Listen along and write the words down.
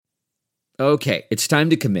Okay, it's time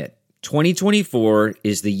to commit. 2024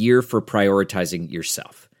 is the year for prioritizing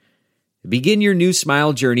yourself. Begin your new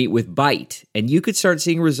smile journey with Byte, and you could start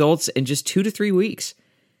seeing results in just 2 to 3 weeks.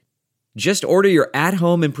 Just order your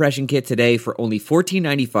at-home impression kit today for only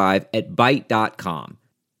 $14.95 at Byte.com.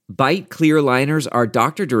 Byte clear liners are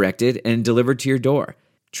doctor-directed and delivered to your door.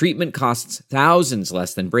 Treatment costs thousands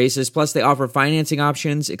less than braces, plus they offer financing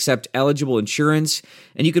options, accept eligible insurance,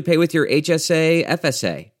 and you could pay with your HSA,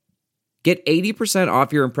 FSA. Get 80%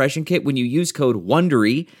 off your impression kit when you use code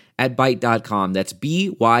WONDERY at Byte.com. That's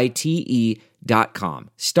BYTE.com.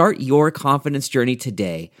 Start your confidence journey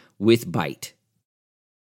today with Byte.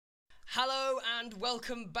 Hello and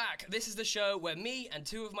welcome back. This is the show where me and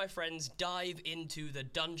two of my friends dive into the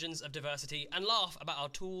dungeons of diversity and laugh about our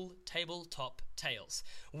tall tabletop tales.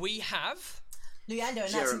 We have... Leander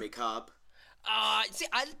and Jeremy Cobb. See,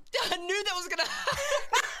 I knew that was gonna happen.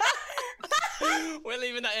 We're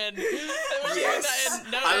leaving that in. Yes.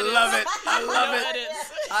 No I edits. love it. I love No it.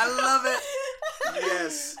 edits. I love it.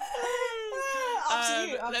 Yes.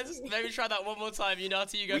 Let's maybe try that one more time.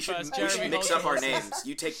 Unati, you go first. We should mix up our hold names.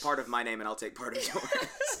 You take part of my name and I'll take part of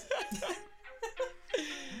yours.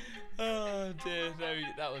 Oh dear, no,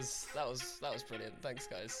 that was brilliant. Thanks,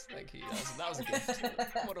 guys. Thank you. That was a gift.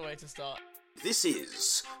 What a way to start. This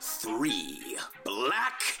is 3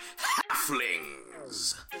 Black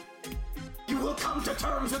Halflings. You will come to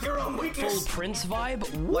terms with your own weakness. Full Prince vibe.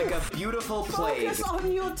 Like a beautiful plague. Focus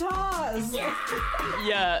on your task.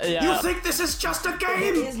 Yeah. You think this is just a There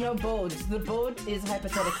game? is no board. The board is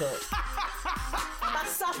hypothetical.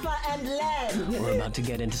 Suffer and learn. We're about to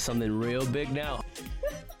get into something real big now.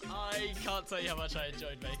 I can't tell you how much I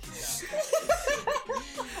enjoyed making that.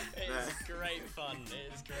 It's great fun.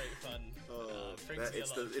 It is great fun.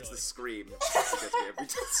 It's the scream. It gets me every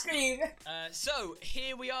time. Scream. So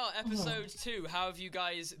here we are, episode 2. How have you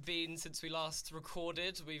guys been since we last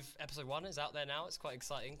recorded? Episode 1 is out there now. It's quite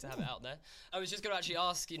exciting to have it out there. I was just going to actually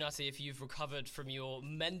ask you, Natty, if you've recovered from your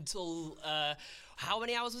mental. How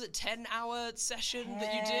many hours was it? 10-hour session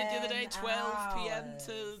that you did the other day? 12 p.m.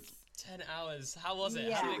 to 10 hours. How was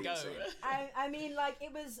it? How did it go? I mean, like,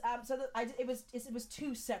 it was, it was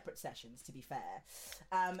 2 separate sessions, to be fair.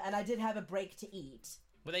 And I did have a break to eat.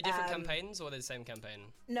 Were they different campaigns or were they the same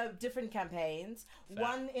campaign? No, different campaigns. Fair.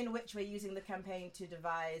 One in which we're using the campaign to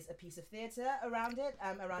devise a piece of theatre around it,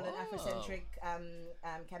 around an Afrocentric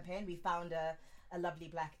campaign. We found a lovely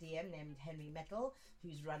black DM named Henry Meckle,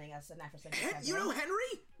 who's running us an Afrocentric campaign. You know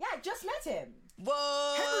Henry? Yeah, I just met him.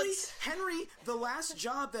 What? Henry, the last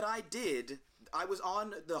job that I did, I was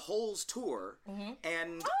on the Holes tour,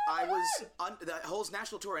 and I was on the Holes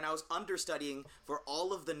national tour, and I was understudying for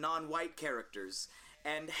all of the non-white characters,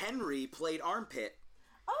 and Henry played Armpit,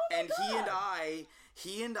 and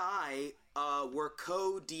he and I were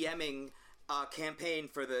co-DMing a campaign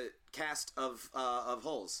for the cast of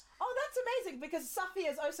Holes. Oh, that's amazing, because Safia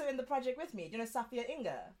is also in the project with me. Do you know Safia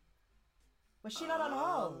Inga? Was she not on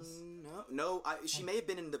Halls? No. She may have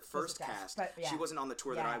been in the first cast. But, yeah. She wasn't on the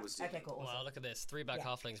tour that I was doing. Okay, cool. Awesome. Wow, look at this. 3 Black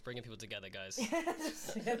Halflings bringing people together, guys.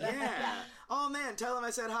 Yeah. Oh man, tell him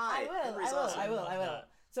I said hi. I will.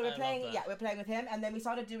 So we're playing with him, and then we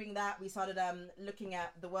started doing that. We started looking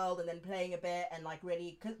at the world and then playing a bit, and like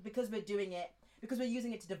really, because we're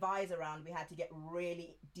using it to devise around, we had to get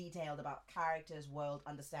really detailed about characters, world,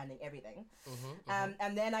 understanding everything.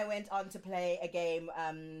 And then I went on to play a game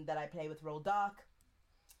that I play with Roll Dark,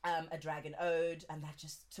 a Dragon Ode, and that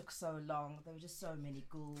just took so long. There were just so many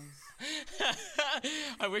ghouls.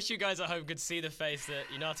 I wish you guys at home could see the face that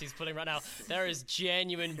Unati's putting right now. There is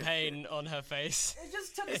genuine pain on her face. It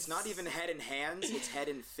just took. It's not even head and hands; it's head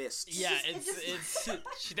and fists. Yeah,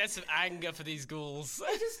 she has some anger for these ghouls.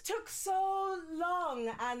 It just took so long,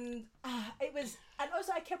 and it was. And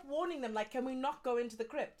also, I kept warning them, like, can we not go into the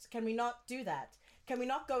crypt? Can we not do that? Can we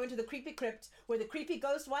not go into the creepy crypt where the creepy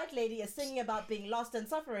ghost white lady is singing about being lost and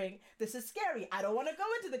suffering? This is scary. I don't want to go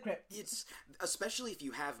into the crypt. It's especially if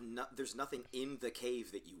you have there's nothing in the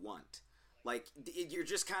cave that you want. Like, you're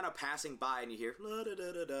just kind of passing by and you hear la da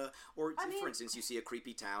da da da, or for instance, you see a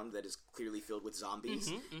creepy town that is clearly filled with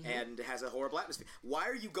zombies and has a horrible atmosphere. Why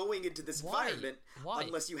are you going into this environment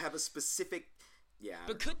unless you have a specific? Yeah.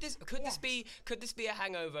 But could this be a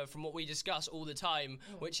hangover from what we discuss all the time,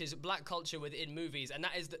 which is black culture within movies, and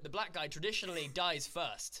that is that the black guy traditionally dies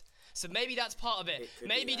first. So maybe that's part of it.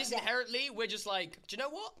 Maybe just inherently we're just like, do you know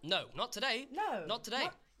what? No, not today. No, not today.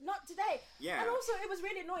 Not today. Yeah. And also, it was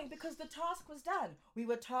really annoying because the task was done. We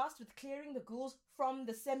were tasked with clearing the ghouls from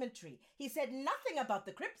the cemetery. He said nothing about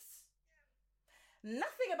the crypts.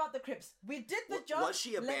 nothing about the crypts. We did the job. Was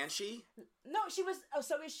she a banshee? No, she was.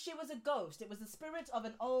 She was a ghost. It was the spirit of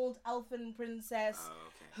an old elfin princess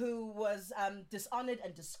who was dishonored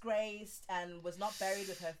and disgraced and was not buried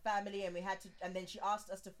with her family. And we had to. And then she asked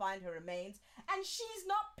us to find her remains. And she's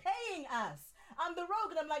not paying us. I'm the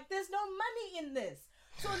rogue, and I'm like, there's no money in this.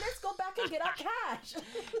 So let's go back and get our cash.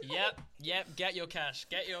 Yep. Get your cash.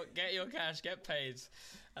 Get your cash. Get paid.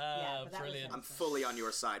 Brilliant. I'm fully on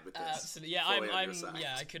your side with this. Absolutely. Yeah,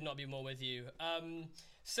 I could not be more with you.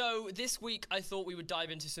 So this week I thought we would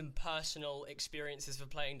dive into some personal experiences for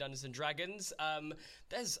playing Dungeons and Dragons.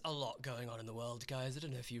 There's a lot going on in the world, guys. I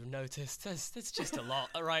don't know if you've noticed. There's just a lot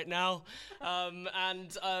right now.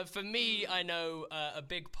 And for me, I know a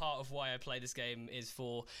big part of why I play this game is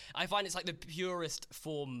I find it's like the purest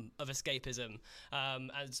form of escapism.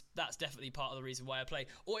 And that's definitely part of the reason why I play.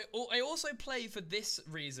 Or I also play for this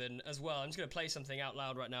reason as well. I'm just going to play something out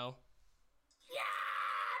loud right now.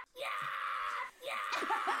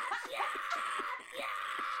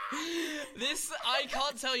 This, I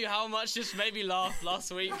can't tell you how much just made me laugh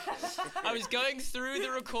last week. I was going through the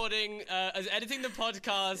recording, I was editing the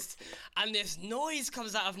podcast, and this noise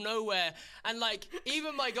comes out of nowhere, and like,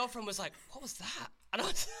 even my girlfriend was like, what was that? And I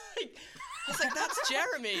was like, that's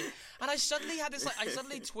Jeremy. And I suddenly had this, I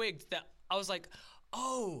suddenly twigged that, I was like,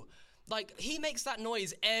 oh, like, he makes that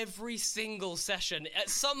noise every single session. At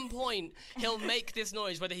some point, he'll make this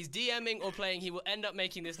noise. Whether he's DMing or playing, he will end up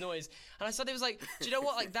making this noise. And I suddenly was like, do you know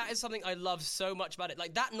what? Like, that is something I love so much about it.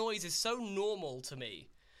 Like, that noise is so normal to me.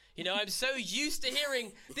 You know, I'm so used to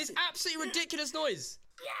hearing this absolutely ridiculous noise.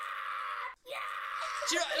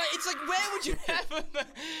 Do you know, like, it's like, where would you ever,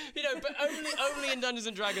 you know, but only in Dungeons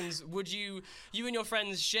and Dragons would you and your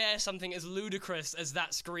friends share something as ludicrous as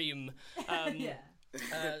that scream.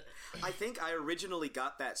 I think I originally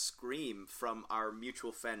got that scream from our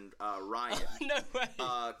mutual friend Ryan. No way.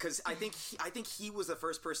 Because I think he was the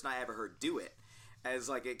first person I ever heard do it. As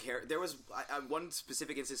like a character, there was one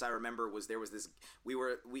specific instance I remember was there was this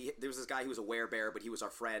guy who was a werebear, but he was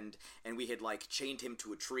our friend, and we had like chained him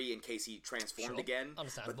to a tree in case he transformed again.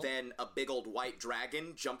 Understandable. But then a big old white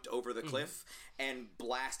dragon jumped over the cliff and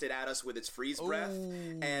blasted at us with its freeze breath,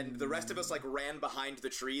 and the rest of us like ran behind the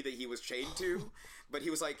tree that he was chained to, but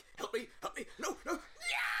he was like, help me, no, yeah!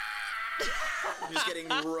 Just getting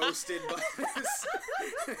roasted by this,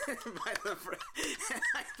 by the friend. And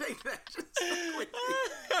I think that just stuck with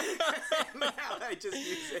me. Now I just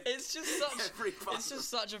use it. It's just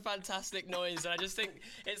such a fantastic noise, and I just think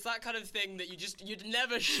it's that kind of thing that you'd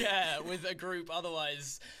never share with a group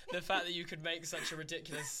otherwise. The fact that you could make such a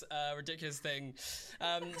ridiculous thing.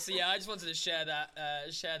 So yeah, I just wanted to share that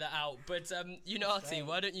out. But Unati,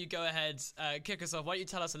 why don't you go ahead, kick us off? Why don't you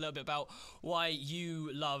tell us a little bit about why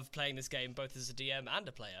you love playing this game, both as a DM and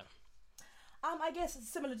a player? I guess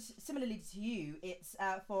similarly to you, it's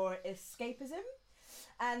for escapism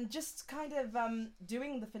and just kind of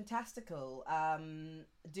doing the fantastical,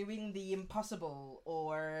 doing the impossible,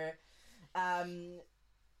 or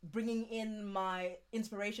bringing in my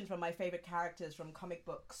inspiration from my favorite characters from comic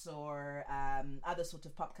books or other sort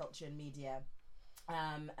of pop culture and media,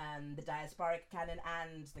 and the diasporic canon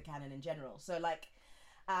and the canon in general. So like,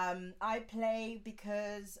 I play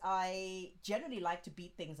because I generally like to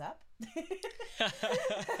beat things up. And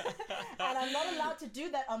I'm not allowed to do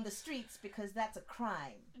that on the streets because that's a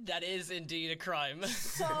crime. That is indeed a crime.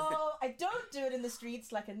 So I don't do it in the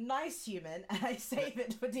streets like a nice human, and I save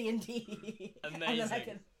it for D&D.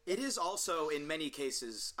 Amazing. It is also, in many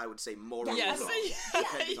cases, I would say morally Yes. wrong.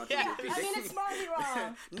 Yeah. I mean, it's morally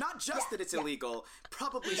wrong. Not just that it's illegal,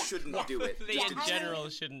 probably shouldn't do it. In general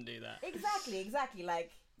shouldn't do that. Exactly. Like,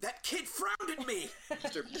 that kid frowned at me!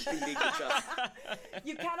 Mr. Beating each other.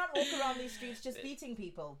 you cannot walk around these streets just beating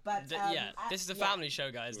people. But this is a family show,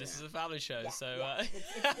 guys. This is a family show. It's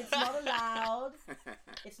not allowed.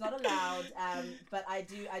 It's not allowed. But I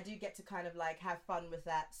do get to kind of like have fun with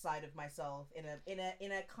that side of myself in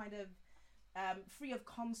a kind of free of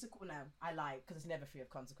consequence. No, I lie, because it's never free of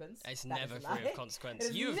consequence. It's That never is a free lie. of consequence. It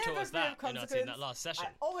is You've never taught us free of that, in consequence. that last session. I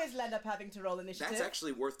always end up having to roll initiative. That's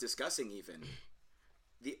actually worth discussing, even.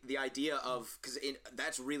 The idea of, because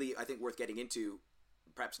that's really, I think, worth getting into,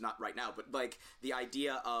 perhaps not right now, but like the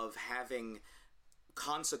idea of having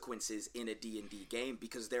consequences in a D&D game,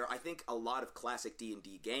 because I think a lot of classic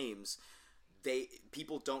D&D games,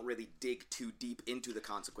 people don't really dig too deep into the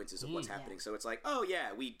consequences of what's happening. So it's like, oh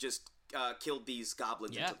yeah, we just killed these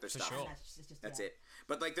goblins and took their stuff. Sure. That's it.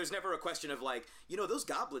 But like, there's never a question of like, those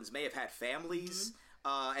goblins may have had families.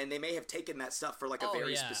 and they may have taken that stuff for like a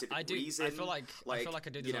very specific reason. I feel like I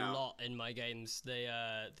do this a lot in my games.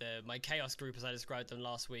 My Chaos group, as I described them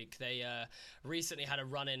last week, they recently had a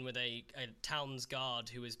run-in with a town's guard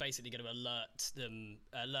who was basically going to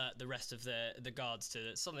alert the rest of the guards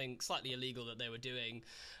to something slightly illegal that they were doing,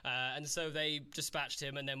 and so they dispatched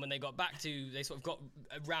him. And then when they got they sort of got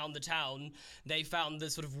around the town, they found the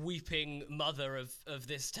sort of weeping mother of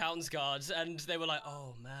this town's guard, and they were like,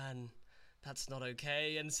 "Oh man, that's not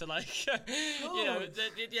okay." And so, like, you know,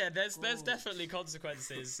 there's definitely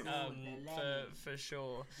consequences for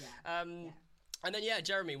sure. And then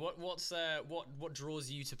Jeremy, what draws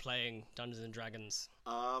you to playing Dungeons and Dragons?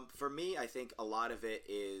 For me, I think a lot of it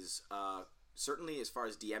is certainly, as far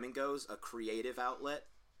as DMing goes, a creative outlet.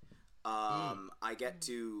 I get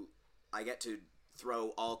to throw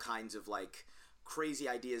all kinds of like crazy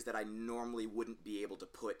ideas that I normally wouldn't be able to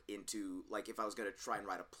put into, like, if I was going to try and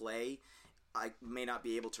write a play, I may not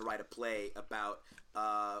be able to write a play about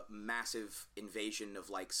massive invasion of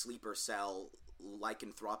like sleeper cell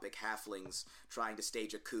lycanthropic halflings trying to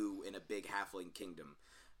stage a coup in a big halfling kingdom.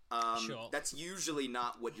 Sure. That's usually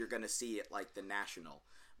not what you're going to see at like the National,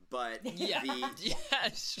 but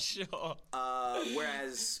sure.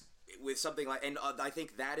 Whereas with something like, and I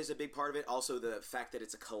think that is a big part of it. Also, the fact that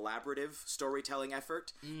it's a collaborative storytelling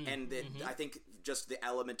effort, and I think just the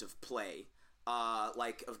element of play,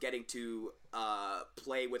 like of getting to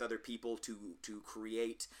play with other people to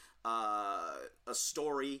create a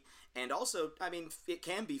story, and also, I mean, it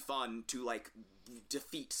can be fun to like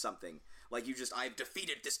defeat something. Like I've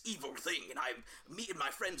defeated this evil thing, and me and my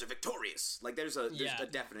friends are victorious. Like there's a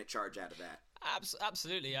definite charge out of that.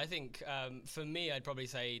 Absolutely. I think for me, I'd probably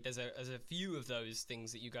say there's a few of those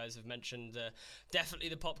things that you guys have mentioned. Definitely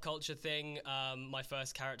the pop culture thing. My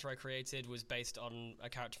first character I created was based on a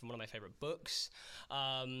character from one of my favorite books.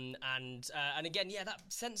 And again, that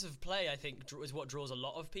sense of play, I think, is what draws a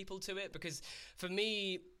lot of people to it. Because for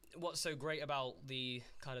me, what's so great about the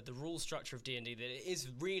kind of the rule structure of D&D, that it is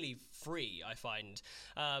really free, I find.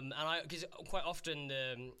 Because quite often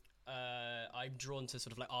I'm drawn to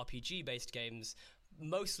sort of like RPG based games,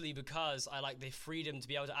 mostly because I like the freedom to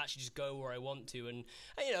be able to actually just go where I want to, and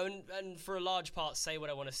you know, and for a large part say what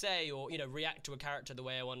I want to say, or you know, react to a character the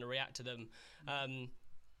way I want to react to them. And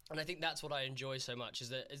I think that's what I enjoy so much, is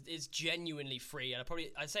that it's genuinely free, and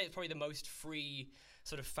I'd say it's probably the most free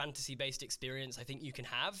sort of fantasy-based experience I think you can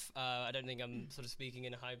have. I don't think I'm sort of speaking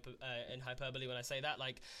in hyperbole when I say that.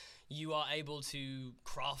 Like, you are able to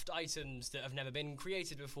craft items that have never been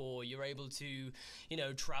created before. You're able to, you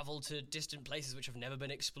know, travel to distant places which have never been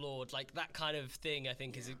explored. Like, that kind of thing, I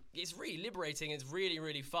think, is really liberating. It's really,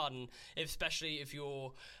 really fun, especially if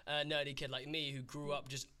you're a nerdy kid like me who grew up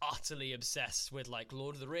just utterly obsessed with, like,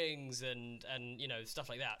 Lord of the Rings and you know, stuff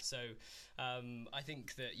like that. So I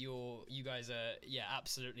think that you guys are,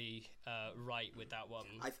 absolutely right with that one.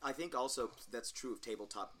 I think also that's true of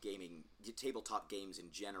tabletop games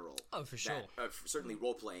in general. Oh, for sure. Certainly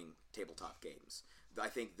role-playing tabletop games. I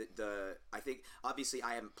think that obviously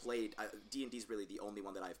I haven't played D&D is really the only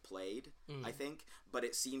one that I've played. I think, but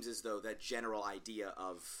it seems as though that general idea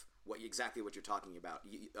of exactly what you're talking about,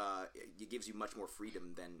 it gives you much more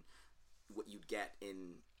freedom than what you'd get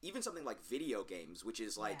in even something like video games, which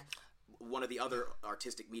is like one of the other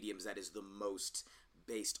artistic mediums that is the most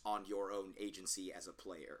based on your own agency as a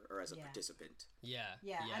player or as a participant. Yeah.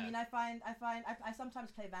 I mean, I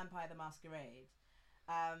sometimes play Vampire the Masquerade,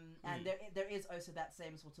 and there is also that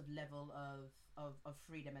same sort of level of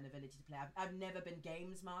freedom and ability to play. I've never been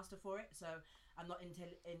games master for it, so I'm not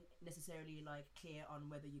necessarily like clear on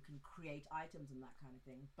whether you can create items and that kind of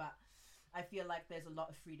thing, but I feel like there's a lot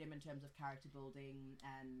of freedom in terms of character building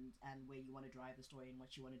and where you want to drive the story and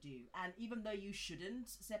what you want to do. And even though you shouldn't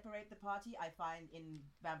separate the party, I find in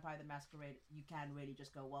Vampire the Masquerade you can really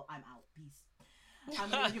just go, well, I'm out, peace. I'm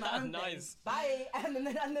gonna do my own thing. Bye. And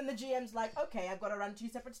then the GM's like, okay, I've got to run 2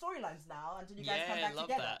 separate storylines now until you guys come back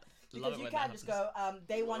together. That. Because you can't just go,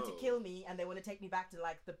 they want to kill me and they want to take me back to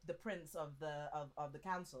like the prince of the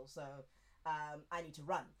council, so I need to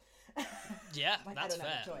run. Yeah, like, that's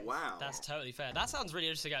fair. Wow, that's totally fair. That sounds really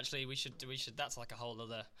interesting. Actually, we should. That's like a whole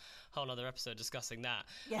other episode discussing that.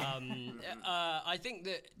 Yeah. I think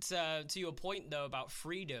that to your point though about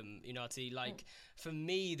freedom, Unati, like for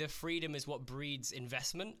me, the freedom is what breeds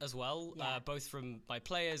investment as well. Both from my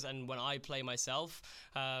players and when I play myself,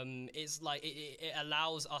 it's like it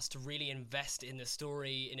allows us to really invest in the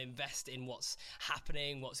story and invest in what's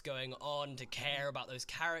happening, what's going on, to care about those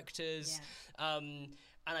characters.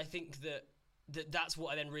 And I think that that's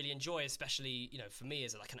what I then really enjoy, especially, you know, for me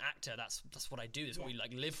as like an actor, that's what I do. That's what we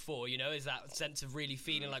like live for, you know, is that sense of really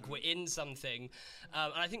feeling like we're in something.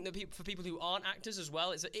 And I think that for people who aren't actors as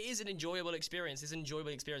well, it is an enjoyable experience. It's an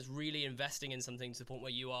enjoyable experience really investing in something to the point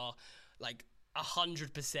where you are like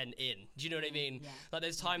 100% in. Do you know what I mean? Yeah. Like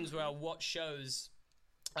there's times where I'll watch shows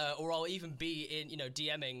or I'll even be in, you know,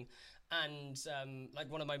 DMing. And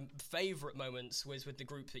like one of my favorite moments was with the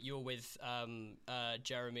group that you're with,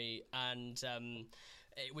 Jeremy, and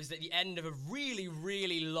it was at the end of a really,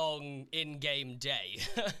 really long in-game day,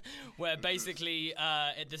 where basically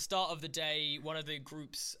at the start of the day, one of the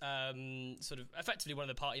group's sort of effectively one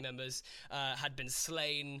of the party members had been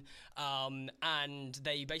slain, and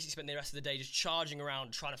they basically spent the rest of the day just charging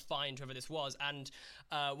around trying to find whoever this was. And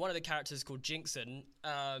one of the characters called Jinxon,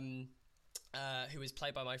 who is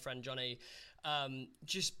played by my friend Johnny,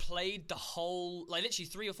 just played the whole, like literally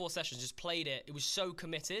 3 or 4 sessions, just played it. It was so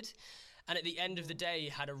committed. And at the end of the day,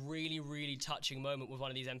 had a really, really touching moment with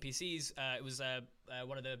one of these NPCs. It was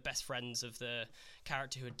one of the best friends of the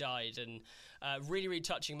character who had died. And really, really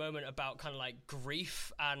touching moment about kind of like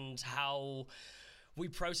grief and how we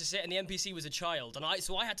process it. And the NPC was a child, and I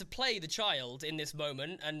had to play the child in this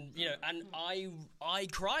moment, and you know, and I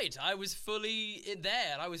cried. I was fully in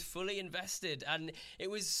there, and I was fully invested, and it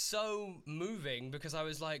was so moving because I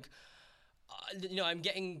was like, you know, I'm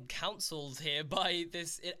getting counseled here by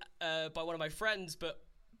this by one of my friends, but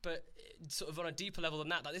sort of on a deeper level than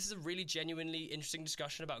that, like this is a really genuinely interesting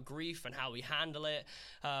discussion about grief and how we handle it,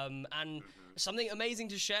 and something amazing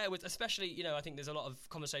to share with, especially, you know, I think there's a lot of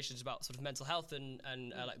conversations about sort of mental health and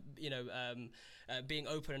like, you know, being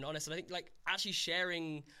open and honest, and I think like actually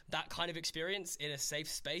sharing that kind of experience in a safe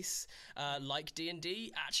space like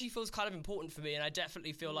D&D actually feels kind of important for me, and I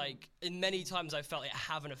definitely feel like in many times I've felt it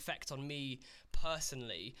have an effect on me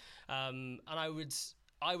personally, and I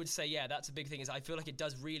would say, yeah, that's a big thing, is I feel like it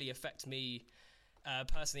does really affect me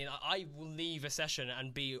personally, and I will leave a session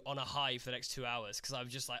and be on a high for the next 2 hours because I'm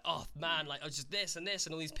just like, oh man, like I was just this and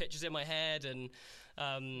all these pictures in my head, and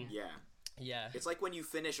yeah, it's like when you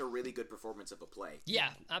finish a really good performance of a play. Yeah,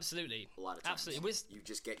 absolutely. A lot of times, absolutely.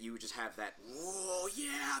 You just have that, whoa,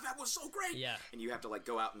 yeah, that was so great. Yeah, and you have to like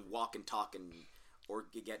go out and walk and talk and. Or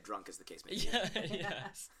get drunk, as the case may be.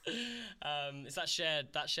 Yes. It's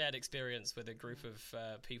that shared experience with a group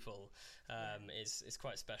of people is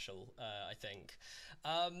quite special, I think.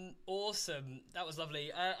 Awesome. That was lovely.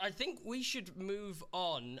 I think we should move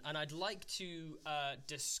on, and I'd like to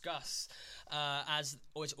discuss, as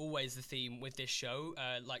is always the theme with this show,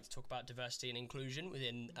 like to talk about diversity and inclusion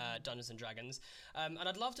within Dungeons & Dragons. And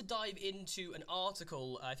I'd love to dive into an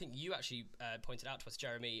article I think you actually pointed out to us,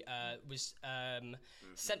 Jeremy, was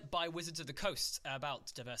sent by Wizards of the Coast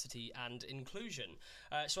about diversity and inclusion.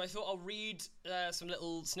 So I thought I'll read some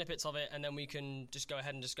little snippets of it, and then we can just go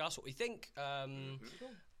ahead and discuss what we think.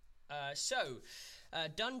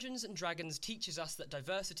 Dungeons & Dragons teaches us that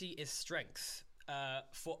diversity is strength.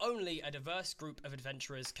 For only a diverse group of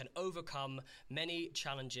adventurers can overcome many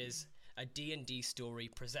challenges a D&D story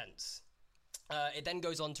presents. It then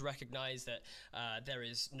goes on to recognize that there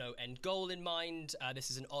is no end goal in mind.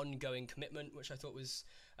 This is an ongoing commitment, which I thought was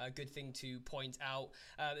a good thing to point out.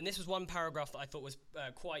 And this was one paragraph that I thought was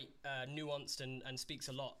quite nuanced and speaks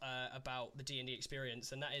a lot about the D&D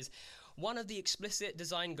experience, and that is, one of the explicit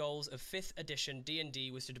design goals of 5th edition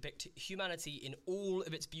D&D was to depict humanity in all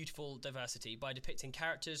of its beautiful diversity by depicting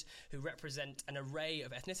characters who represent an array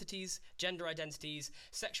of ethnicities, gender identities,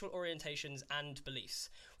 sexual orientations, and beliefs.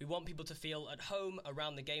 We want people to feel at home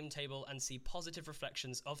around the game table and see positive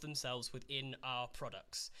reflections of themselves within our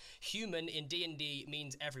products. Human in D&D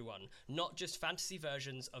means everyone, not just fantasy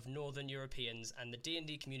versions of Northern Europeans, and the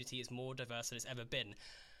D&D community is more diverse than it's ever been.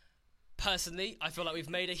 Personally, I feel like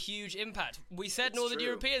we've made a huge impact. We said it's Northern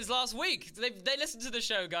Europeans last week. They listened to the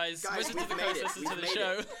show, guys. We've made it. Listen to the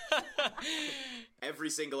show.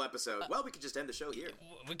 Every single episode. Well, we could just end the show here.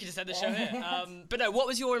 We could just end the show here. But no, what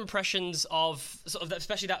was your impressions of sort of that,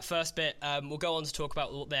 especially that first bit? We'll go on to talk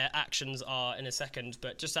about what their actions are in a second,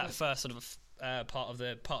 but just that first sort of part of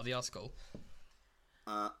the article.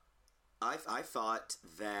 I thought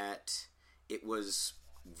that it was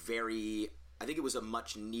very. I think it was a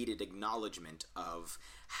much needed acknowledgement of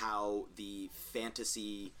how the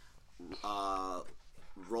fantasy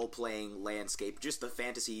role-playing landscape, just the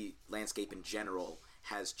fantasy landscape in general,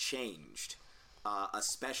 has changed,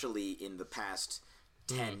 especially in the past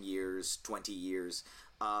 10 years, 20 years.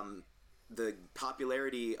 The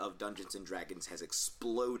popularity of Dungeons & Dragons has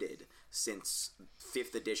exploded since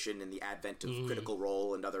 5th edition and the advent of Critical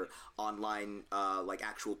Role and other online like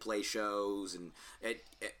actual play shows and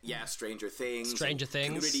Stranger Things.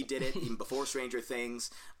 Community did it even before Stranger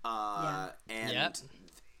Things. And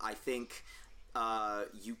I think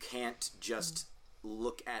you can't just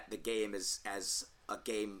look at the game as a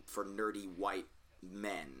game for nerdy white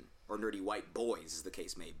men or nerdy white boys, as the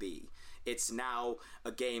case may be. It's now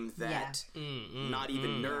a game that not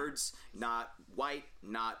even nerds, not white,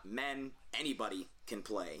 not men, anybody can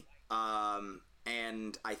play.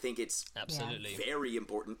 And I think it's very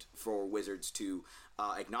important for Wizards to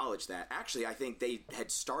acknowledge that. Actually, I think they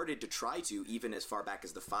had started to try to, even as far back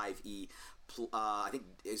as the 5e, I think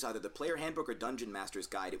it's either the Player Handbook or Dungeon Master's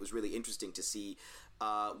Guide. It was really interesting to see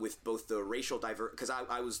with both the racial because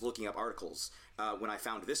I was looking up articles when I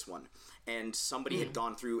found this one, and somebody had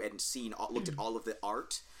gone through and looked at all of the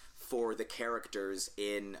art for the characters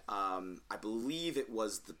in, I believe it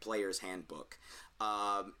was the Player's Handbook.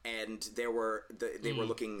 And they were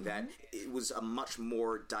looking that it was a much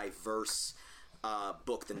more diverse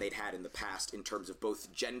book than they'd had in the past in terms of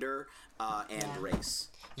both gender and race.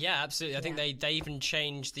 Yeah, absolutely. I think they even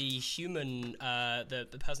changed the human, the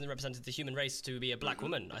person that represented the human race to be a black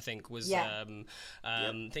woman, I think, was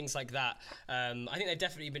things like that. I think they've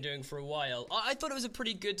definitely been doing for a while. I thought it was a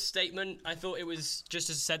pretty good statement. I thought it was just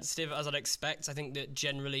as sensitive as I'd expect. I think that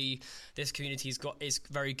generally this community is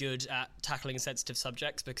very good at tackling sensitive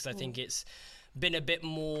subjects, because I think it's been a bit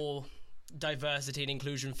more diversity and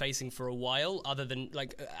inclusion facing for a while, other than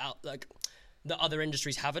like the other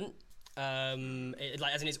industries haven't.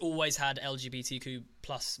 It's always had LGBTQ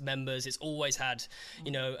plus members. It's always had,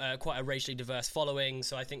 quite a racially diverse following.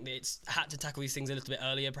 So I think that it's had to tackle these things a little bit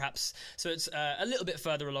earlier, perhaps. So it's a little bit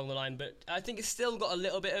further along the line, but I think it's still got a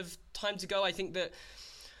little bit of time to go. I think that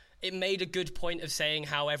it made a good point of saying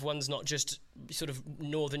how everyone's not just sort of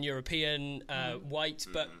Northern European white,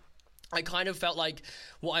 but I kind of felt like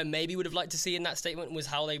what I maybe would have liked to see in that statement was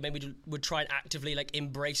how they maybe would try and actively like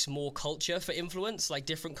embrace more culture for influence, like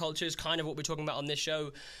different cultures, kind of what we're talking about on this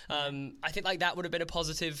show. I think like that would have been a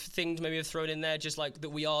positive thing to maybe have thrown in there, just like that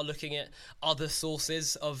we are looking at other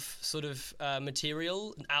sources of sort of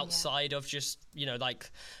material outside of just,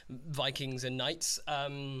 like Vikings and knights.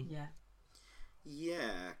 Because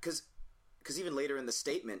even later in the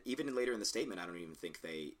statement, I don't even think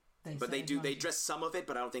they address some of it,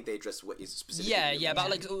 but I don't think they address what is specifically.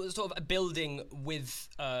 About like sort of building with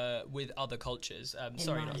other cultures.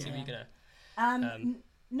 Sorry, Nazi, were you gonna?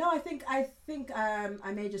 No, I think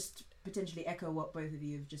I may just potentially echo what both of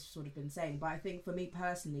you have just sort of been saying, but I think for me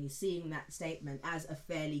personally, seeing that statement as a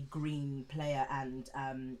fairly green player and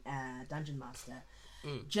dungeon master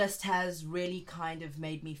just has really kind of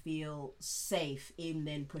made me feel safe in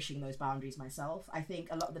then pushing those boundaries myself. I think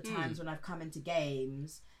a lot of the times when I've come into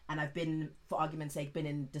games and I've been, for argument's sake, been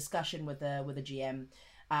in discussion with a GM,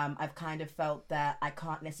 I've kind of felt that I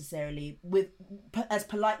can't necessarily, as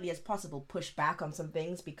politely as possible, push back on some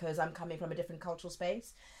things because I'm coming from a different cultural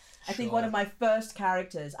space. I think one of my first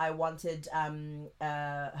characters, I wanted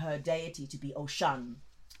her deity to be Oshun,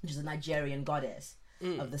 which is a Nigerian goddess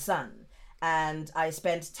of the sun. And I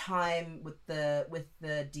spent time with the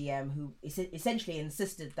DM who essentially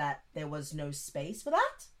insisted that there was no space for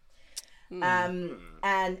that.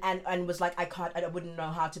 And was like, I wouldn't know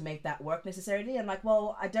how to make that work necessarily. I'm like,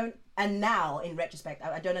 well, I don't, and now in retrospect,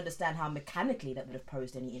 I don't understand how mechanically that would have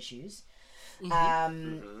posed any issues.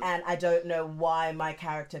 And I don't know why my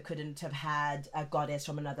character couldn't have had a goddess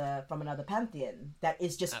from another pantheon that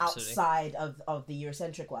is just outside of the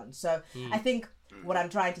Eurocentric one. So I think what I'm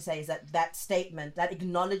trying to say is that statement, that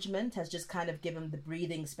acknowledgement has just kind of given the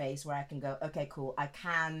breathing space where I can go, okay, cool, I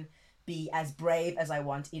can be as brave as I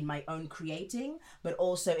want in my own creating, but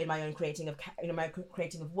also in my own creating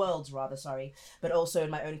of worlds, but also in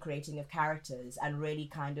my own creating of characters, and really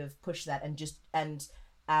kind of push that and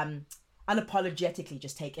unapologetically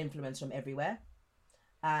just take influence from everywhere,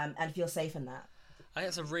 and feel safe in that. I think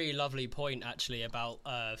that's a really lovely point, actually, about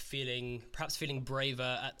feeling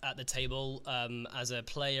braver at the table as a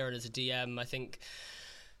player and as a DM. I think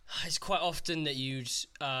it's quite often that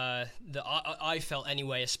I felt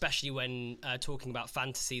anyway, especially when talking about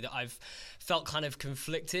fantasy, that I've felt kind of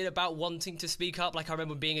conflicted about wanting to speak up. Like I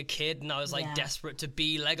remember being a kid and I was like desperate to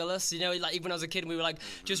be Legolas, like even when I was a kid and we were like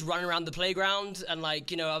just running around the playground and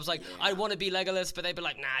like, I was like, I want to be Legolas, but they'd be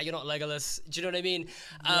like, nah, you're not Legolas. Do you know what I mean?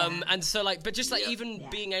 And so like, but just like even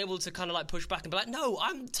being able to kind of like push back and be like, no,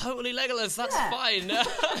 I'm totally Legolas. That's fine.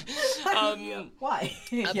 Why?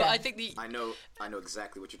 But I think I know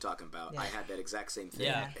exactly what you're talking about. I had that exact same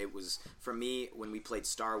thing. It was, for me, when we played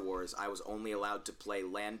Star Wars, I was only allowed to play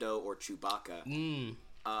Lando or Chewbacca.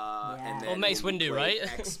 And then or Mace when we Windu, played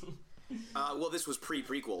right? Well, this was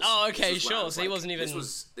pre-prequels. Oh, okay, This was when I sure. was So he wasn't even.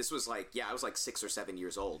 This was like, I was like 6 or 7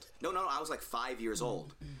 years old. No, I was like 5 years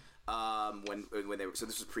old. When they were. So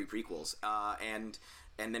this was pre-prequels.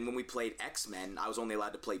 And then when we played X-Men, I was only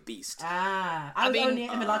allowed to play Beast. I was only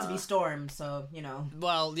allowed to be Storm, so, you know.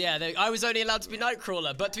 Well, yeah, I was only allowed to be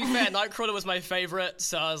Nightcrawler, but to be fair, Nightcrawler was my favorite,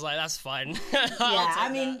 so I was like, that's fine.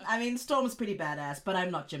 I mean, Storm's pretty badass, but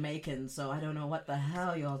I'm not Jamaican, so I don't know what the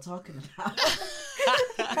hell you're all talking about.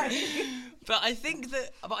 But I think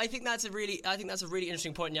that's a really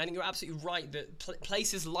interesting point. And I think you're absolutely right that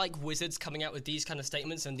places like Wizards coming out with these kind of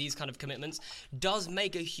statements and these kind of commitments does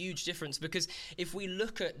make a huge difference, because if we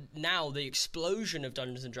look at now the explosion of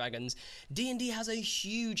Dungeons and Dragons, D&D has a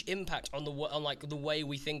huge impact on the way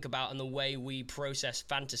we think about and the way we process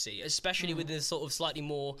fantasy, especially with this sort of slightly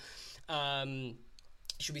more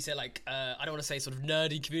should we say, like, I don't want to say sort of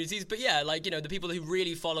nerdy communities, but yeah, like, you know, the people who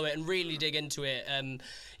really follow it and really dig into it,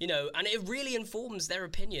 you know, and it really informs their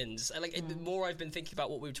opinions. Like, the more I've been thinking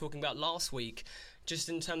about what we were talking about last week, just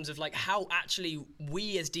in terms of, like, how actually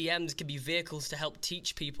we as DMs can be vehicles to help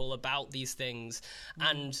teach people about these things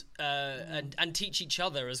and teach each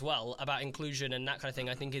other as well about inclusion and that kind of thing,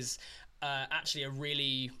 I think is actually a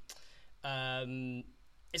really...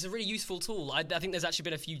 it's a really useful tool. I think there's actually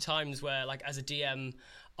been a few times where, like, as a DM,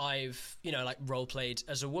 I've, you know, like, role-played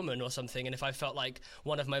as a woman or something, and if I felt like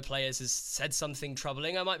one of my players has said something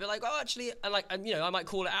troubling, I might be like, oh, actually, you know, I might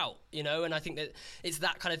call it out, you know, and I think that it's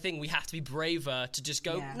that kind of thing. We have to be braver to just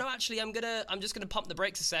go, no, actually, I'm just gonna pump the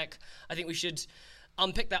brakes a sec. I think we should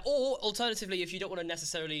unpick that. Or, alternatively, if you don't want to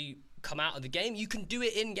necessarily come out of the game, you can do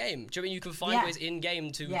it in-game. Do you know what I mean? You can find ways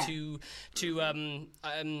in-game to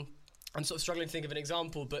I'm sort of struggling to think of an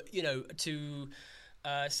example, but, you know, to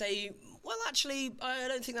say, well, actually, I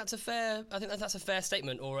don't think that's a fair. I think that's a fair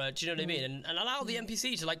statement, or do you know what I mean? And allow the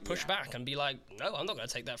NPC to, like, push back and be like, no, I'm not going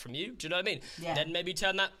to take that from you. Do you know what I mean? Yeah. Then maybe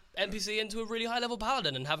turn that NPC into a really high-level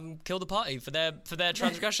paladin and have them kill the party for their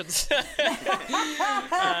transgressions. No,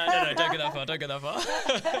 don't go that far.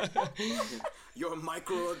 Your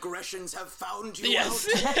microaggressions have found you out.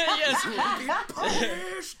 Yes. Be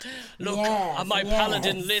punished. Look, on my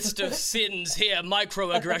paladin list of sins here,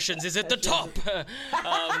 microaggressions is at the top.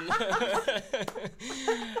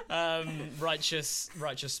 Righteous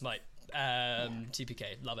smite.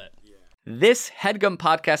 TPK, love it. This HeadGum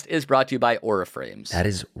podcast is brought to you by Aura Frames. That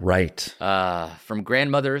is right. From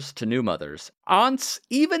grandmothers to new mothers, aunts,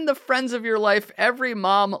 even the friends of your life, every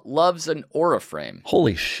mom loves an Aura Frame.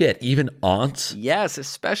 Holy shit, even aunts? Yes,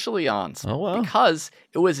 especially aunts. Oh, wow. Because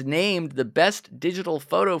it was named the best digital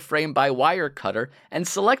photo frame by Wirecutter and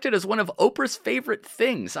selected as one of Oprah's favorite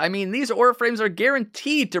things. I mean, these Aura Frames are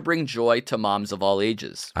guaranteed to bring joy to moms of all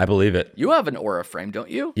ages. I believe it. You have an Aura Frame,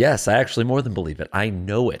 don't you? Yes, I actually more than believe it. I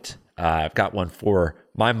know it. I've got one for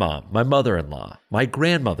my mom, my mother-in-law, my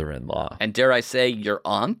grandmother-in-law. And dare I say, your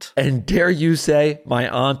aunt? And dare you say, my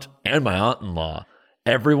aunt and my aunt-in-law.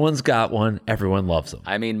 Everyone's got one. Everyone loves them.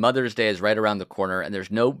 I mean, Mother's Day is right around the corner, and there's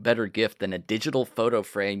no better gift than a digital photo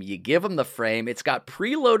frame. You give them the frame. It's got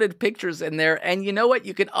preloaded pictures in there, and you know what?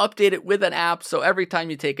 You can update it with an app, so every time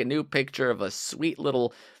you take a new picture of a sweet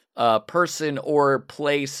little person or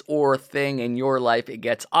place or thing in your life, it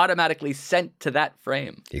gets automatically sent to that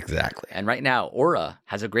frame. Exactly. And right now, Aura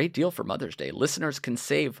has a great deal for Mother's Day. Listeners can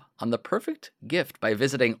save on the perfect gift by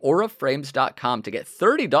visiting auraframes.com to get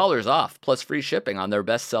 $30 off plus free shipping on their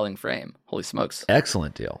best-selling frame. Holy smokes.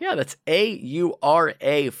 Excellent deal. Yeah, that's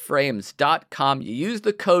auraframes.com. You use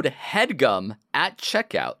the code HEADGUM at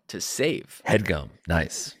checkout to save. HeadGum.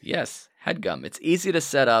 Nice. Yes. HeadGum. It's easy to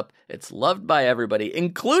set up. It's loved by everybody,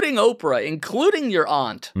 including Oprah, including your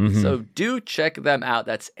aunt. Mm-hmm. So do check them out.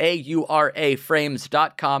 That's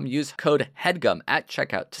auraframes.com. Use code HEADGUM at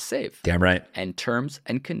checkout to save. Damn right. And terms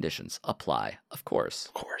and conditions apply, of course.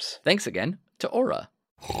 Of course. Thanks again to Aura.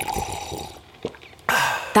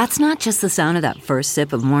 That's not just the sound of that first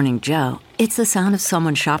sip of Morning Joe. It's the sound of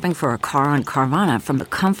someone shopping for a car on Carvana from the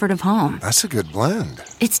comfort of home. That's a good blend.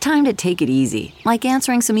 It's time to take it easy, like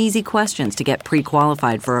answering some easy questions to get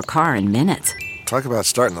pre-qualified for a car in minutes. Talk about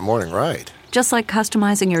starting the morning right. Just like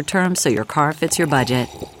customizing your terms so your car fits your budget.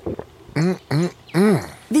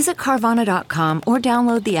 Visit Carvana.com or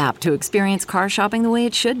download the app to experience car shopping the way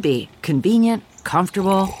it should be. Convenient,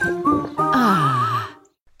 comfortable.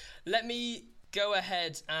 Let me go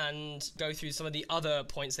ahead and go through some of the other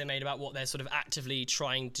points they made about what they're sort of actively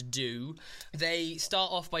trying to do. They start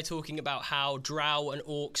off by talking about how drow and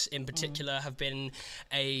orcs in particular have been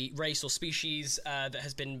a race or species that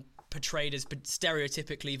has been portrayed as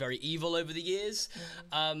stereotypically very evil over the years.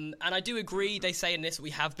 And I do agree, they say in this we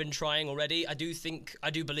have been trying already. I do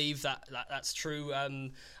believe that's true.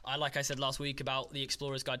 Like I said last week about the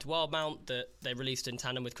Explorer's Guide to Wildmount that they released in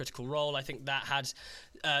tandem with Critical Role, I think that had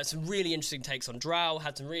some really interesting takes on Drow,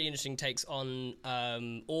 had some really interesting takes on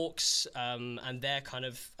orcs and their kind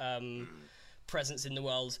of presence in the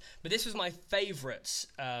world. But this was my favourite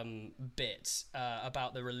bit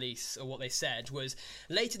about the release, or what they said was,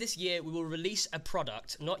 later this year we will release a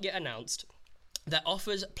product not yet announced that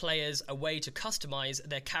offers players a way to customize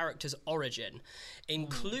their character's origin,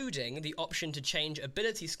 including the option to change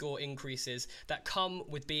ability score increases that come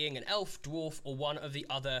with being an elf, dwarf, or one of the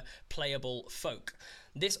other playable folk.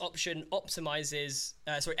 This option emphasizes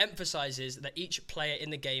that each player in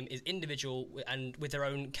the game is individual and with their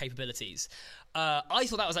own capabilities. I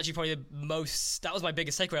thought that was actually probably that was my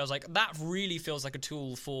biggest takeaway. I was like, that really feels like a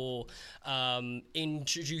tool for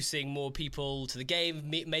introducing more people to the game,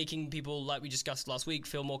 making people, like we discussed last week,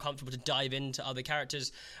 feel more comfortable to dive into other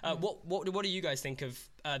characters. What do you guys think of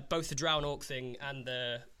both the Drow and Orc thing and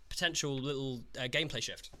the potential little gameplay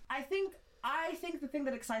shift? I think the thing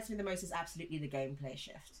that excites me the most is absolutely the gameplay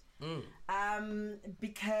shift.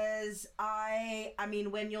 Because I mean,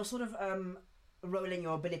 when you're sort of rolling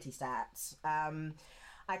your ability stats,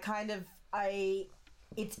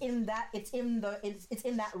 it's in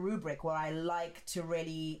that rubric where I like to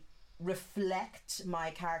really reflect my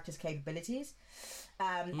character's capabilities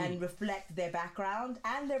and reflect their background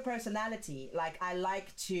and their personality. Like, I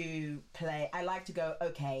like to go,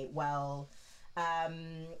 okay, well,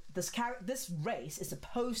 this race is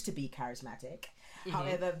supposed to be charismatic.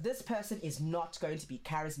 However, this person is not going to be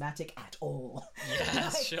charismatic at all.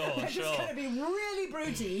 Yeah, They're just going to be really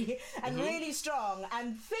broody and really strong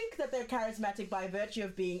and think that they're charismatic by virtue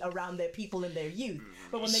of being around their people in their youth.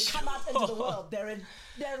 But when they come out into the world, they're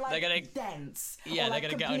dense. Yeah, they're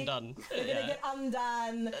going to get undone. They're going to get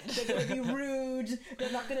undone. They're going to be rude.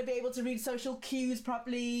 They're not going to be able to read social cues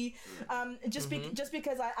properly. Just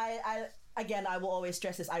because I will always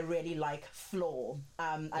stress this, I really like flaw.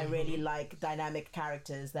 I really like dynamic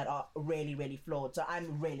characters that are really, really flawed. So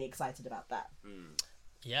I'm really excited about that.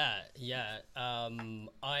 Yeah.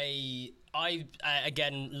 I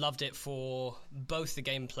again loved it for both the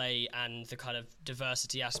gameplay and the kind of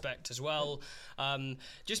diversity aspect as well.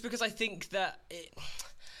 Just because I think that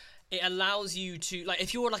it allows you to, like,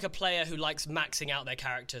 if you're like a player who likes maxing out their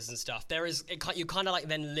characters and stuff, you're kind of like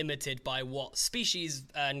then limited by what species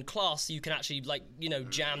and class you can actually, like, you know,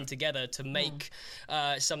 jam together to make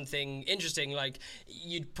something interesting. Like,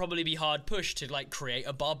 you'd probably be hard pushed to like create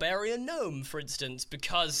a barbarian gnome, for instance,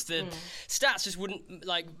 because the stats just wouldn't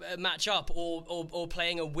like match up, or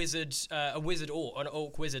playing a wizard or an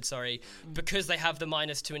orc wizard, because they have the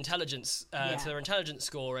 -2 intelligence to their intelligence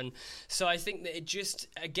score. And so I think that it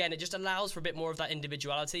just allows for a bit more of that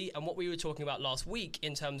individuality. And what we were talking about last week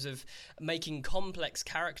in terms of making complex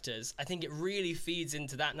characters, I think it really feeds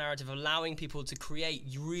into that narrative, allowing people to create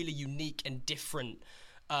really unique and different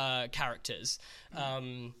characters.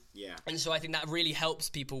 And so I think that really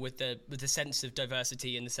helps people with the sense of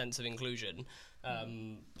diversity and the sense of inclusion.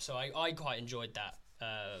 So I quite enjoyed that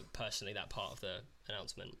personally, that part of the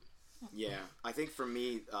announcement. Yeah, I think for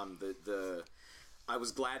me, I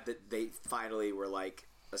was glad that they finally were like,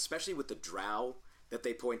 especially with the Drow, that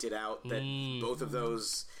they pointed out that both of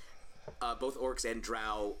those, both orcs and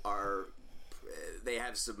Drow they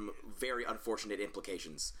have some very unfortunate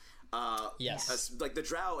implications. Yes. Like, the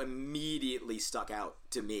Drow immediately stuck out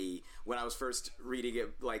to me when I was first reading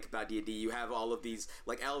it, like, about D&D. You have all of these,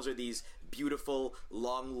 like, elves are these beautiful,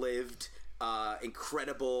 long-lived,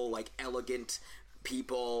 incredible, like, elegant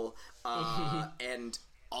people, and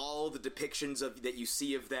all the depictions that you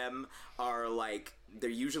see of them are, like, they're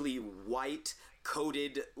usually white,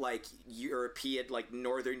 coated, like, European, like,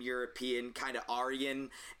 Northern European, kind of Aryan,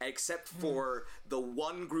 except for the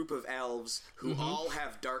one group of elves who all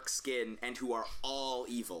have dark skin and who are all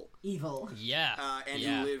evil. Yeah. And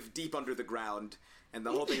who live deep under the ground. And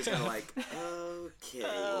the whole thing is kind of like,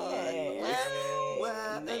 okay.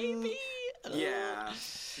 Well, maybe? Yeah.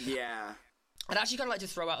 I'd actually kind of like to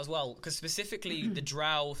throw out as well, because specifically the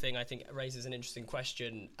Drow thing, I think, raises an interesting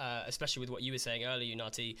question, especially with what you were saying earlier,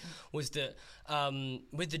 Unati, was that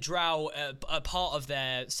with the Drow, a part of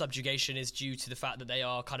their subjugation is due to the fact that they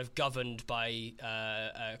are kind of governed by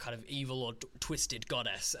a kind of evil or twisted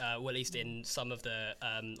goddess, or at least in some of the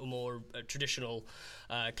more traditional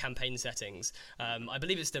campaign settings. I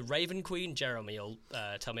believe it's the Raven Queen. Jeremy will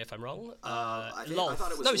tell me if I'm wrong. I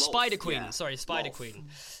thought it was Lolth. Spider Queen. Yeah. Sorry, Spider Lolth. Queen.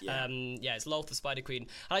 Yeah. It's Lolth. Lolth, the Spider Queen.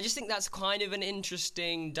 And I just think that's kind of an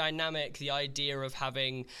interesting dynamic, the idea of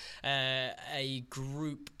having a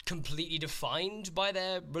group completely defined by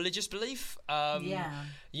their religious belief.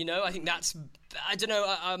 You know, I think that's, I don't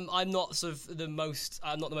know, I'm not sort of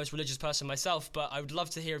I'm not the most religious person myself, but I would love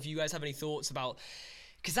to hear if you guys have any thoughts about,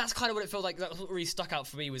 because that's kind of what it felt like. That was what really stuck out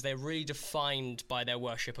for me, was they're really defined by their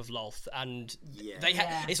worship of Lolth, and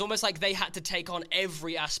it's almost like they had to take on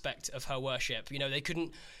every aspect of her worship. You know, you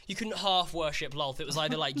couldn't half worship Lolth. It was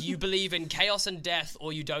either like you believe in chaos and death,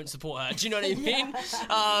 or you don't support her. Do you know what I mean?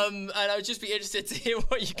 And I would just be interested to hear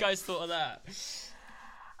what you guys thought of that.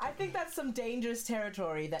 I think that's some dangerous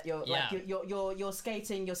territory that you're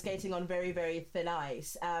skating on very, very thin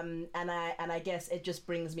ice. And I guess it just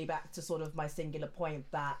brings me back to sort of my singular point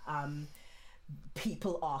that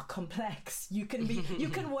people are complex. You can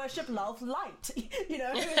worship Lolth light, you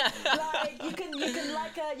know, like you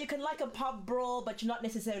can like a pub brawl, but you're not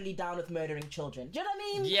necessarily down with murdering children. Do you know what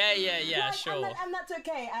I mean? Yeah, like, sure. And that's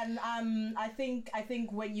okay. And I think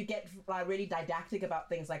when you get really didactic about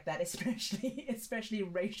things like that, especially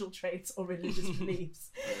racial traits or religious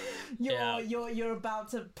beliefs, you're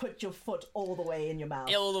about to put your foot all the way in your mouth.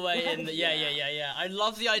 All the way in. Yeah. I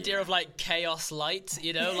love the idea of like chaos light.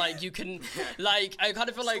 You know, like you can. Like, I kind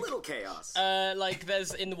of feel like a little chaos. Like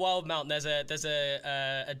there's in the Wild Mountain, there's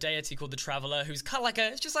a deity called the Traveler, who's kind of like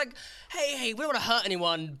it's just like, hey, we don't want to hurt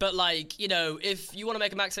anyone, but like, you know, if you want to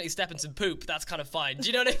make them accidentally step in some poop, that's kind of fine. Do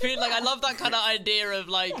you know what I mean? Like, I love that kind of idea of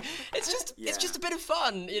like, it's just a bit of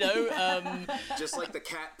fun, you know. Just like the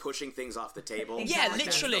cat pushing things off the table. Yeah, like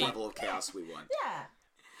literally. That's the level of chaos we want.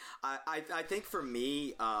 Yeah. I think for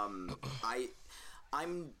me, I'm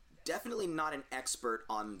definitely not an expert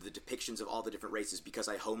on the depictions of all the different races because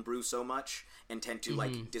I homebrew so much and tend to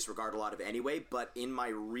like disregard a lot of it anyway, but in my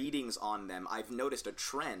readings on them, I've noticed a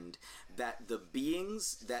trend that the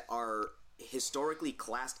beings that are historically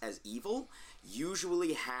classed as evil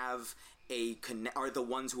usually have are the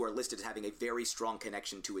ones who are listed as having a very strong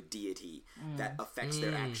connection to a deity that affects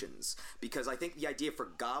their actions. Because I think the idea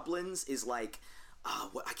for goblins is like,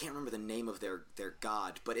 I can't remember the name of their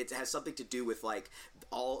god, but it has something to do with like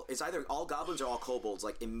it's either all goblins or all kobolds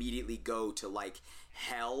like immediately go to like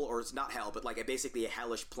hell, or it's not hell, but like basically a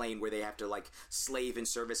hellish plane where they have to like slave in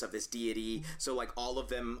service of this deity. So like all of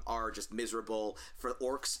them are just miserable. For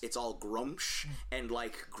orcs, it's all Grumsh, and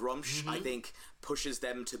like Grumsh, I think, pushes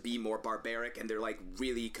them to be more barbaric, and they're like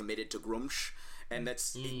really committed to Grumsh, and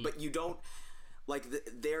that's. But you don't like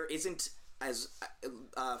there isn't. As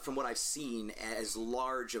from what I've seen, as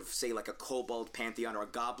large of, say, like a kobold pantheon or a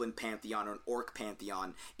goblin pantheon or an orc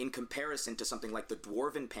pantheon in comparison to something like the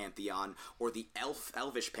dwarven pantheon or the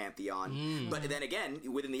elvish pantheon. But then again,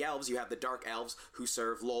 within the elves, you have the dark elves who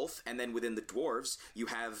serve Lolth, and then within the dwarves, you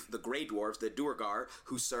have the grey dwarves, the Duergar,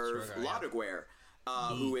 who serve Laudagware.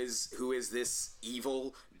 Who is this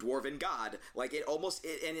evil dwarven god? Like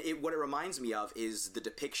what it reminds me of is the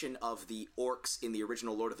depiction of the orcs in the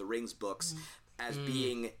original Lord of the Rings books as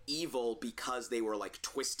being evil because they were like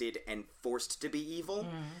twisted and forced to be evil.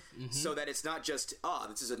 So that it's not just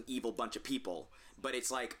this is an evil bunch of people, but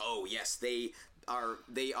it's like, oh yes, they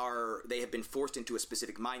have been forced into a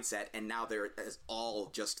specific mindset, and now they're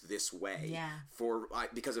all just this way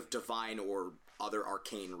because of divine or other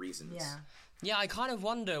arcane reasons. Yeah, I kind of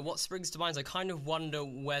wonder what springs to mind. I kind of wonder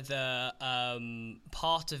whether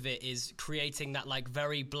part of it is creating that like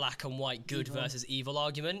very black and white good versus evil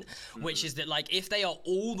argument, which is that like if they are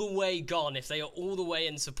all the way gone, if they are all the way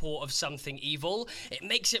in support of something evil, it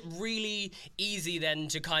makes it really easy then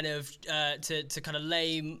to kind of to kind of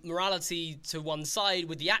lay morality to one side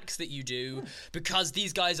with the acts that you do, because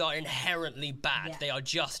these guys are inherently bad. They are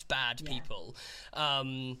just bad people.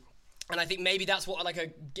 And I think maybe that's what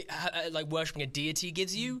like worshipping a deity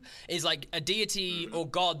gives you, is like a deity or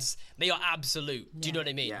gods. They are absolute. Do you know what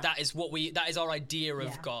I mean? That is our idea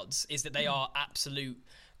of gods, is that they are absolute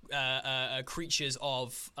creatures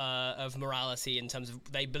of morality, in terms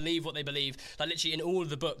of they believe what they believe. Like literally in all of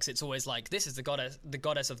the books, it's always like, this is the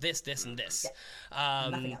goddess of this, and this.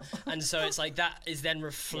 Nothing else. And so it's like that is then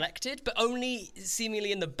reflected, but only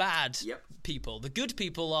seemingly in the bad people. The good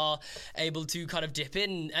people are able to kind of dip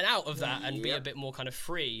in and out of that and be a bit more kind of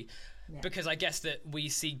free. Because I guess that we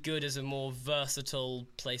see good as a more versatile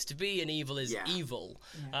place to be, and evil is evil.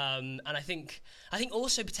 And I think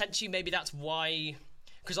also potentially maybe that's why.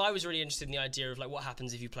 Because I was really interested in the idea of like what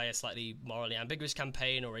happens if you play a slightly morally ambiguous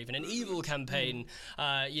campaign or even an evil campaign,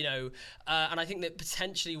 and I think that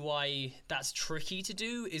potentially why that's tricky to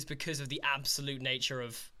do is because of the absolute nature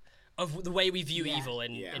of of the way we view evil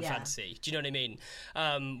in fantasy. Do you know what I mean?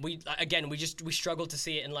 We struggle to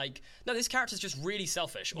see it in like, no, this character's just really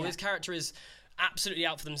selfish, or this character is absolutely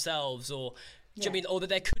out for themselves, or do you know what I mean? Or that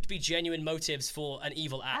there could be genuine motives for an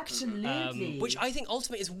evil act. Absolutely. Which I think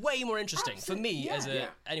ultimately is way more interesting for me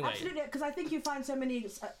anyway. Absolutely, because I think you find so many,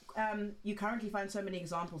 you currently find so many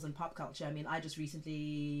examples in pop culture. I mean, I just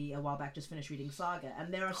recently, a while back, just finished reading Saga,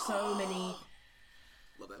 and there are so many...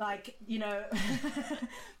 Like, you know,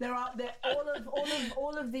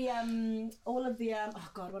 all of the oh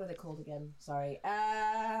god, what are they called again? Sorry,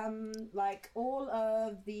 like all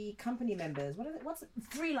of the company members.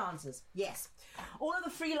 Freelancers? Yes, all of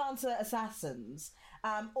the freelancer assassins.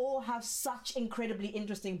 All have such incredibly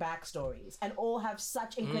interesting backstories, and all have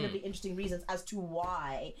such incredibly interesting reasons as to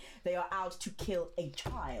why they are out to kill a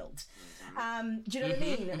child. Do you know what I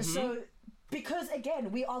mean? So. Because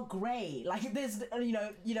again, we are grey. Like there's,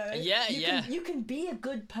 you can be a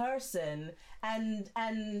good person and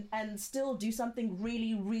still do something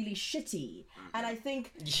really, really shitty. And I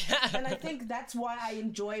think, that's why I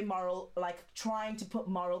enjoy trying to put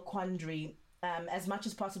moral quandary as much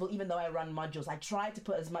as possible. Even though I run modules, I try to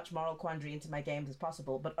put as much moral quandary into my games as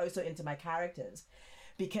possible, but also into my characters,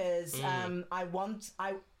 because I want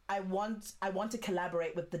to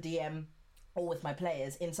collaborate with the DM or with my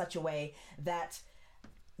players in such a way that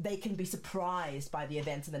they can be surprised by the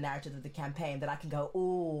events and the narrative of the campaign, that I can go,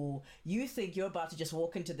 oh, you think you're about to just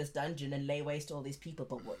walk into this dungeon and lay waste to all these people,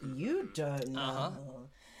 but what you don't know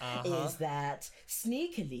is that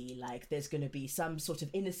sneakily, like, there's going to be some sort of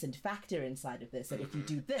innocent factor inside of this, that if you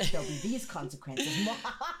do this, there'll be these consequences.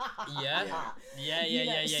 Absolutely.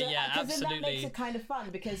 Because then that makes it kind of fun,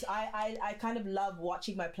 because I kind of love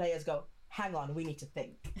watching my players go, hang on, we need to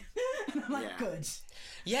think. And I'm like, good.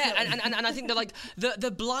 Yeah, and I think that like the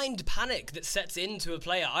blind panic that sets into a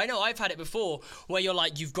player. I know I've had it before, where you're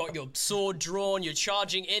like, you've got your sword drawn, you're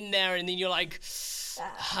charging in there, and then you're like,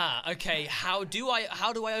 okay, how do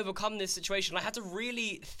I overcome this situation? I have to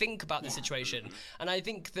really think about the situation. And I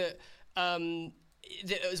think that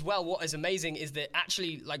as well, what is amazing is that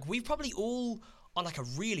actually, like, we've probably all, on like a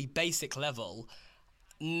really basic level,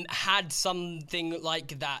 had something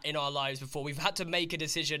like that in our lives before. We've had to make a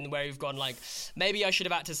decision where we've gone like, maybe I should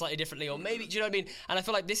have acted slightly differently, or maybe, do you know what I mean? And I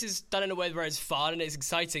feel like this is done in a way where it's fun and it's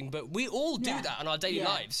exciting, but we all do that in our daily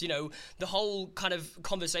lives. You know, the whole kind of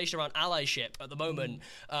conversation around allyship at the moment,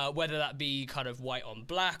 whether that be kind of white on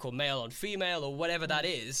black or male on female or whatever that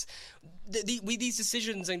is, these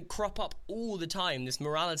decisions and crop up all the time, this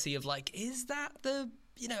morality of like, is that the...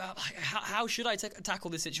 You know, how should I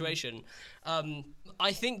tackle this situation?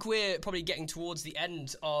 I think we're probably getting towards the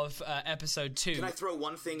end of episode 2. Can I throw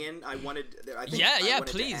one thing in? I wanted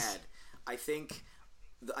please. To add. I think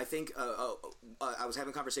I was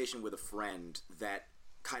having a conversation with a friend that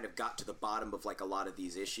kind of got to the bottom of like a lot of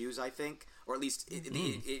these issues. I think, or at least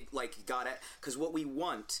it like got at, because what we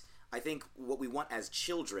want as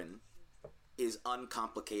children is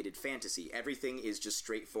uncomplicated fantasy. Everything is just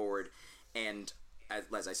straightforward and,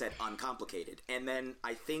 as I said, uncomplicated. And then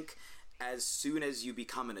I think as soon as you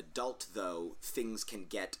become an adult, though, things can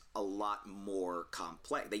get a lot more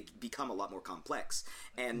complex. They become a lot more complex.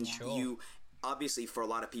 And you, obviously, for a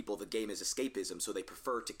lot of people, the game is escapism, so they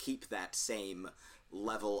prefer to keep that same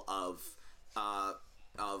level of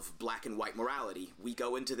black and white morality. We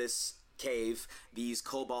go into this cave, these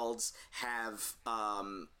kobolds have...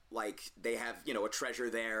 they have, a treasure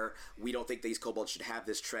there. We don't think these kobolds should have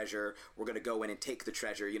this treasure. We're going to go in and take the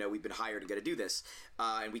treasure. We've been hired and going to do this.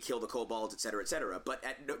 And we kill the kobolds, etc., etc. But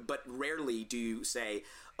rarely do you say,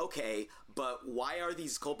 okay, but why are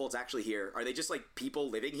these kobolds actually here? Are they just, like, people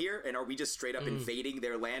living here? And are we just straight up invading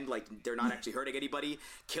their land? Like, they're not actually hurting anybody,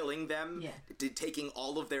 killing them, taking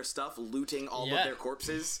all of their stuff, looting all of their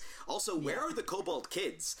corpses? Also, where are the kobold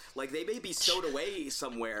kids? Like, they may be stowed away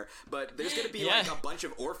somewhere, but there's going to be, like, a bunch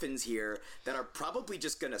of orphans here that are probably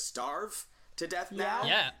just going to starve to death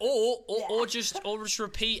now. Or just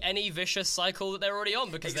repeat any vicious cycle that they're already on,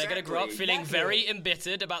 because they're going to grow up feeling very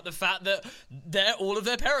embittered about the fact that all of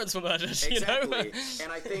their parents were murdered. Exactly.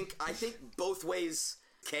 And I think both ways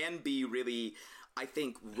can be really, I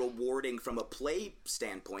think, rewarding from a play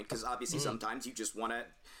standpoint, because obviously sometimes you just want to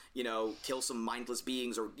kill some mindless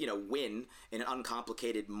beings or, win in an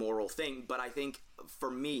uncomplicated moral thing. But I think,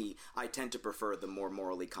 for me, I tend to prefer the more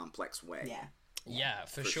morally complex way. Yeah,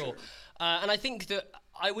 for sure. And I think that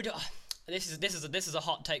I would... This is a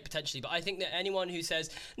hot take potentially, but I think that anyone who says,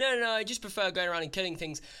 no, I just prefer going around and killing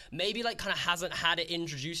things, maybe like kind of hasn't had it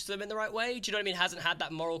introduced to them in the right way. Do you know what I mean? Hasn't had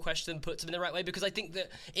that moral question put to them in the right way, because I think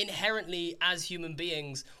that inherently as human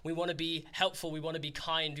beings, we want to be helpful, we want to be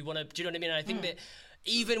kind, do you know what I mean? And I think that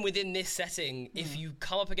even within this setting, if you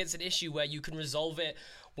come up against an issue where you can resolve it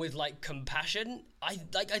with like compassion, I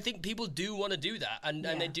think people do want to do that, and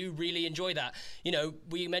they do really enjoy that. You know,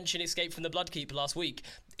 we mentioned Escape from the Bloodkeeper last week.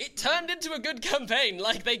 It turned into a good campaign.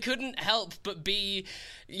 Like, they couldn't help but be,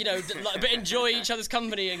 you know, but enjoy each other's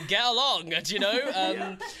company and get along, you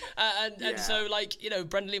know? And so, like, you know,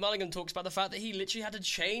 Brendan Lee Mulligan talks about the fact that he literally had to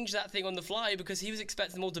change that thing on the fly because he was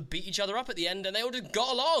expecting them all to beat each other up at the end, and they all just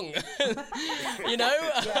got along, you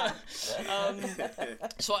know?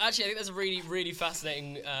 So actually, I think that's a really, really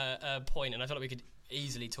fascinating point, and I feel like we could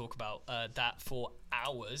easily talk about that for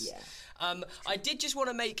hours. I did just want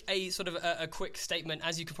to make a sort of a quick statement.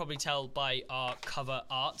 As you can probably tell by our cover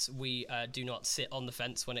art, we do not sit on the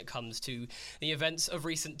fence when it comes to the events of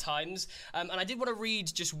recent times. And I did want to read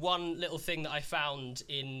just one little thing that I found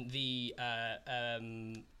in the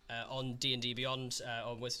on D&D Beyond,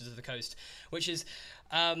 on Wizards of the Coast, which is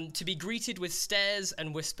to be greeted with stares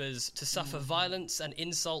and whispers, to suffer violence and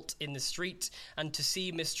insult in the street, and to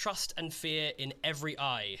see mistrust and fear in every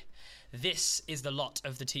eye. This is the lot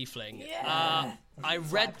of the tiefling. I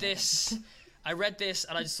read this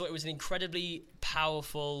and I just thought it was an incredibly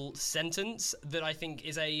powerful sentence that I think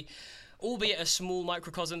is albeit a small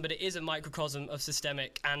microcosm, but it is a microcosm of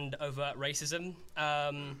systemic and overt racism.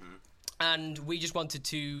 And we just wanted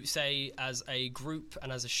to say, as a group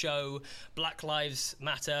and as a show, Black Lives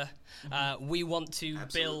Matter. We want to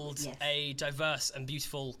build a diverse and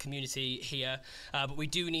beautiful community here, but we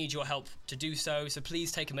do need your help to do so. So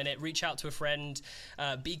please take a minute, reach out to a friend,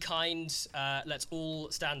 be kind. Let's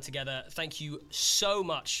all stand together. Thank you so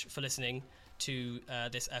much for listening to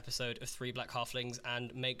this episode of Three Black Halflings,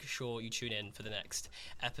 and make sure you tune in for the next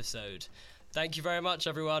episode. Thank you very much,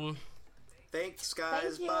 everyone. Thanks,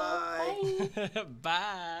 guys. Bye.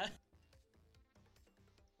 Bye.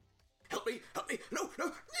 Help me. No.